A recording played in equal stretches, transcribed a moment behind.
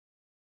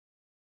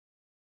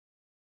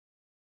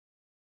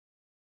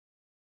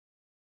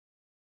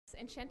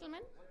And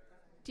gentlemen,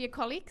 dear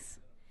colleagues,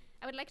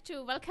 I would like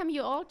to welcome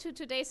you all to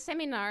today's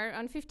seminar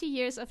on 50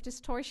 years of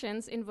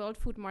distortions in world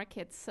food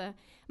markets.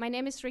 My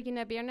name is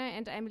Regina Birner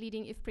and I'm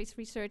leading IFPRI's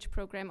research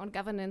program on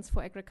governance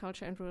for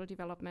agriculture and rural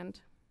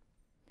development.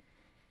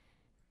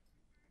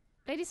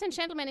 Ladies and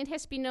gentlemen, it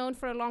has been known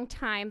for a long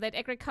time that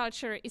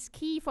agriculture is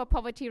key for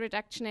poverty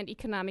reduction and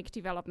economic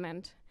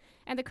development,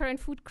 and the current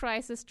food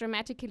crisis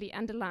dramatically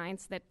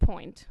underlines that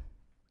point.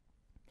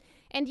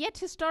 And yet,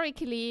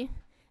 historically,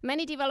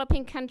 many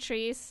developing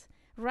countries,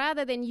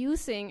 rather than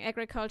using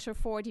agriculture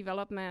for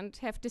development,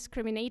 have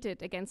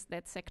discriminated against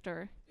that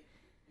sector.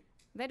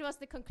 That was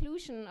the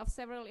conclusion of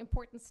several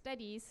important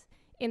studies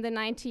in the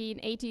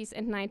 1980s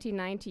and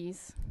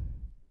 1990s.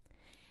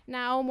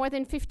 Now, more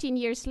than 15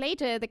 years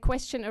later, the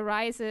question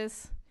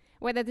arises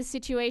whether the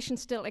situation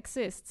still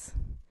exists,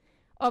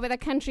 or whether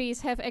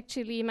countries have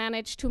actually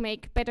managed to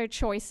make better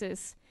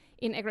choices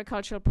in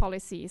agricultural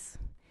policies.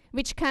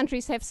 Which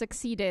countries have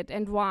succeeded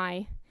and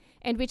why?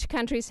 And which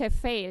countries have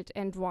failed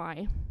and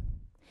why?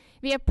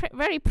 We are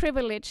very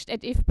privileged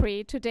at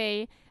IFPRI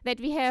today that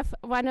we have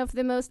one of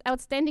the most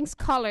outstanding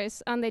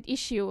scholars on that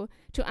issue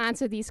to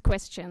answer these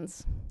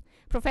questions,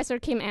 Professor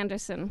Kim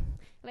Anderson.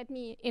 Let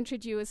me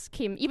introduce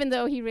Kim, even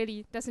though he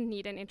really doesn't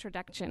need an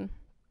introduction.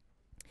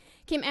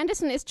 Kim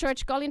Anderson is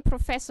George Gollin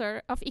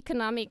Professor of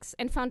Economics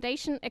and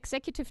Foundation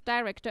Executive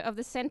Director of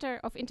the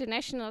Centre of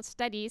International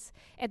Studies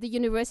at the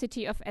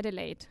University of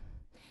Adelaide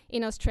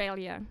in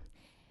Australia.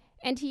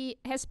 And he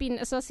has been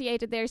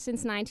associated there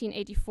since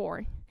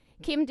 1984.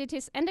 Kim did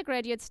his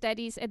undergraduate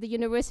studies at the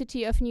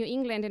University of New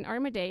England in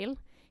Armidale,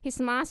 his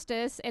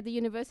master's at the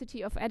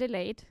University of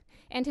Adelaide,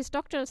 and his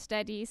doctoral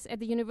studies at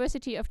the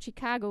University of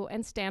Chicago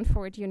and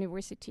Stanford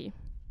University.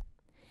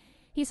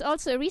 He's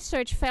also a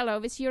research fellow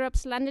with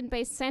Europe's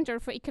London-based Centre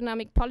for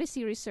Economic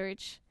Policy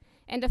Research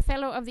and a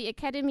fellow of the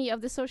Academy of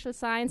the Social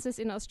Sciences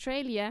in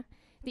Australia,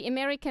 the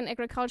American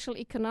Agricultural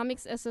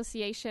Economics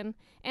Association,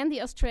 and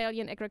the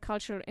Australian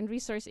Agricultural and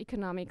Resource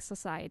Economics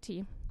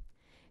Society.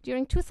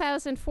 During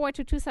 2004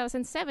 to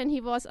 2007, he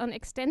was on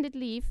extended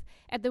leave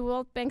at the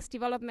World Bank's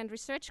Development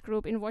Research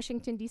Group in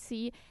Washington,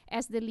 D.C.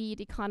 as the lead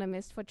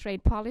economist for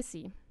trade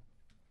policy.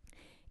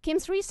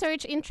 Kim's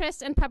research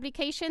interests and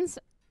publications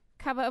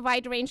cover a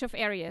wide range of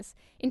areas: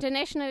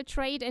 international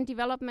trade and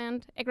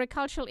development,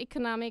 agricultural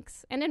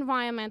economics, and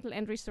environmental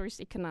and resource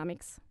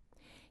economics.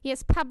 He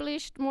has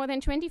published more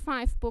than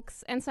 25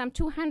 books and some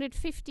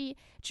 250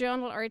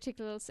 journal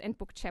articles and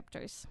book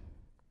chapters,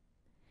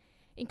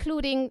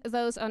 including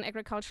those on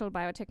agricultural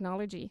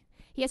biotechnology.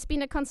 He has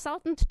been a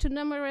consultant to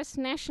numerous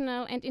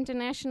national and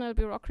international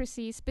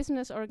bureaucracies,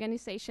 business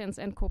organizations,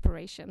 and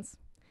corporations.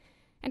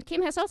 And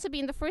Kim has also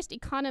been the first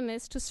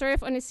economist to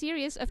serve on a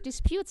series of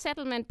dispute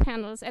settlement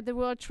panels at the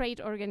World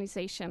Trade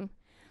Organization.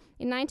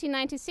 In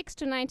 1996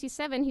 to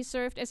 97, he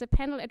served as a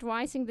panel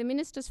advising the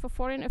Ministers for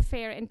Foreign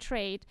Affairs and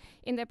Trade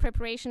in the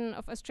preparation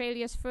of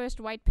Australia's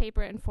first white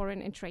paper on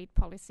foreign and trade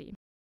policy.